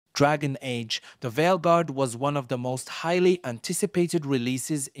Dragon Age, the Veilguard was one of the most highly anticipated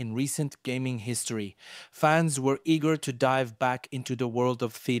releases in recent gaming history. Fans were eager to dive back into the world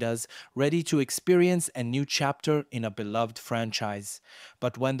of Thedas, ready to experience a new chapter in a beloved franchise.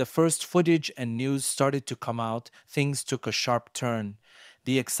 But when the first footage and news started to come out, things took a sharp turn.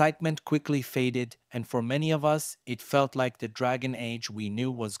 The excitement quickly faded, and for many of us, it felt like the Dragon Age we knew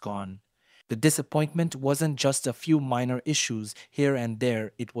was gone. The disappointment wasn't just a few minor issues here and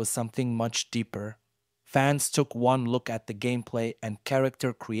there, it was something much deeper. Fans took one look at the gameplay and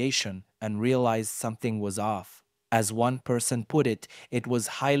character creation and realized something was off. As one person put it, it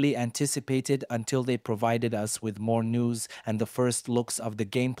was highly anticipated until they provided us with more news and the first looks of the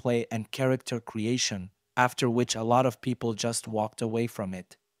gameplay and character creation, after which a lot of people just walked away from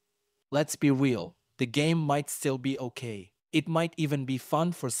it. Let's be real, the game might still be okay. It might even be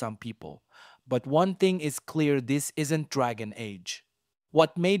fun for some people. But one thing is clear, this isn't Dragon Age.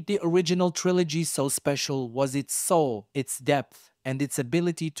 What made the original trilogy so special was its soul, its depth, and its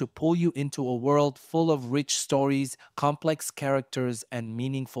ability to pull you into a world full of rich stories, complex characters, and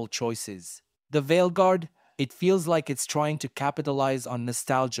meaningful choices. The Veilguard, it feels like it's trying to capitalize on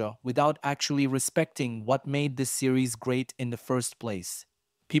nostalgia without actually respecting what made this series great in the first place.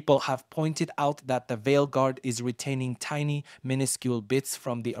 People have pointed out that the Veilguard is retaining tiny, minuscule bits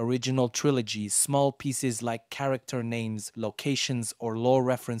from the original trilogy, small pieces like character names, locations, or lore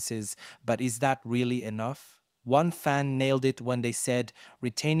references, but is that really enough? One fan nailed it when they said,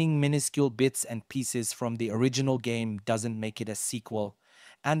 retaining minuscule bits and pieces from the original game doesn't make it a sequel.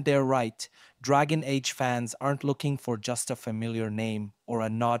 And they're right, Dragon Age fans aren't looking for just a familiar name or a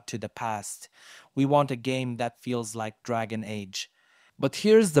nod to the past. We want a game that feels like Dragon Age. But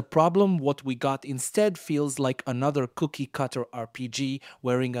here's the problem, what we got instead feels like another cookie-cutter RPG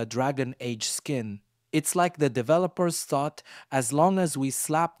wearing a Dragon Age skin. It's like the developers thought, as long as we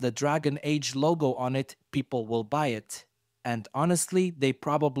slap the Dragon Age logo on it, people will buy it. And honestly, they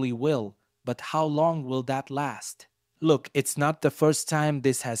probably will. But how long will that last? Look, it's not the first time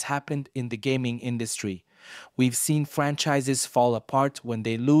this has happened in the gaming industry. We've seen franchises fall apart when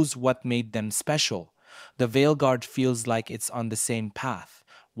they lose what made them special. The Veilguard feels like it's on the same path.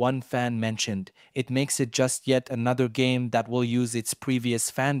 One fan mentioned, it makes it just yet another game that will use its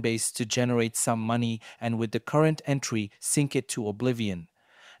previous fanbase to generate some money and with the current entry sink it to oblivion.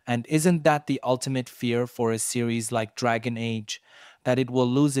 And isn't that the ultimate fear for a series like Dragon Age? That it will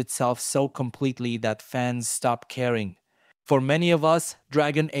lose itself so completely that fans stop caring. For many of us,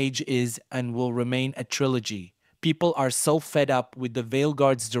 Dragon Age is and will remain a trilogy. People are so fed up with the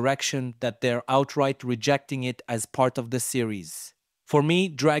Veilguard's direction that they're outright rejecting it as part of the series. For me,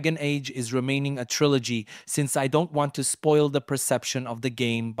 Dragon Age is remaining a trilogy since I don't want to spoil the perception of the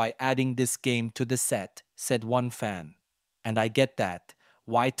game by adding this game to the set, said one fan. And I get that.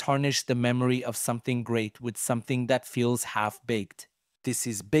 Why tarnish the memory of something great with something that feels half-baked? This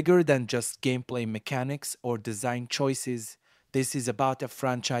is bigger than just gameplay mechanics or design choices. This is about a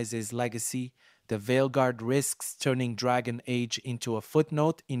franchise's legacy. The Veilguard risks turning Dragon Age into a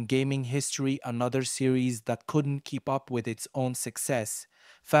footnote in gaming history, another series that couldn't keep up with its own success.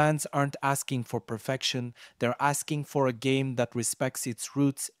 Fans aren't asking for perfection, they're asking for a game that respects its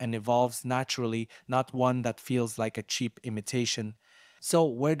roots and evolves naturally, not one that feels like a cheap imitation. So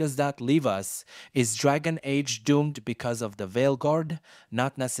where does that leave us? Is Dragon Age doomed because of the Veilguard?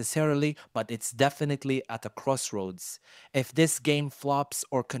 Not necessarily, but it's definitely at a crossroads. If this game flops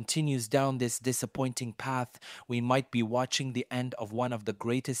or continues down this disappointing path, we might be watching the end of one of the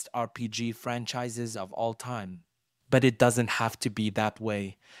greatest RPG franchises of all time. But it doesn't have to be that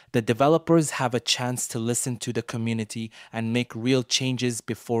way. The developers have a chance to listen to the community and make real changes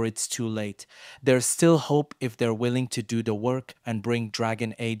before it's too late. There's still hope if they're willing to do the work and bring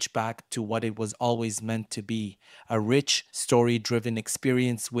Dragon Age back to what it was always meant to be. A rich, story-driven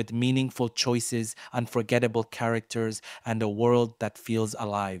experience with meaningful choices, unforgettable characters, and a world that feels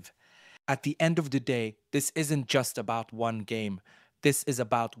alive. At the end of the day, this isn't just about one game. This is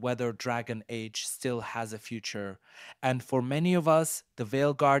about whether Dragon Age still has a future. And for many of us, the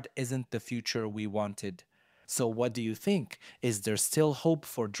Veilguard isn't the future we wanted. So what do you think? Is there still hope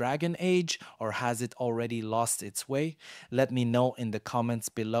for Dragon Age, or has it already lost its way? Let me know in the comments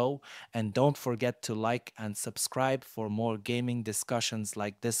below, and don't forget to like and subscribe for more gaming discussions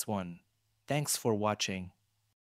like this one. Thanks for watching.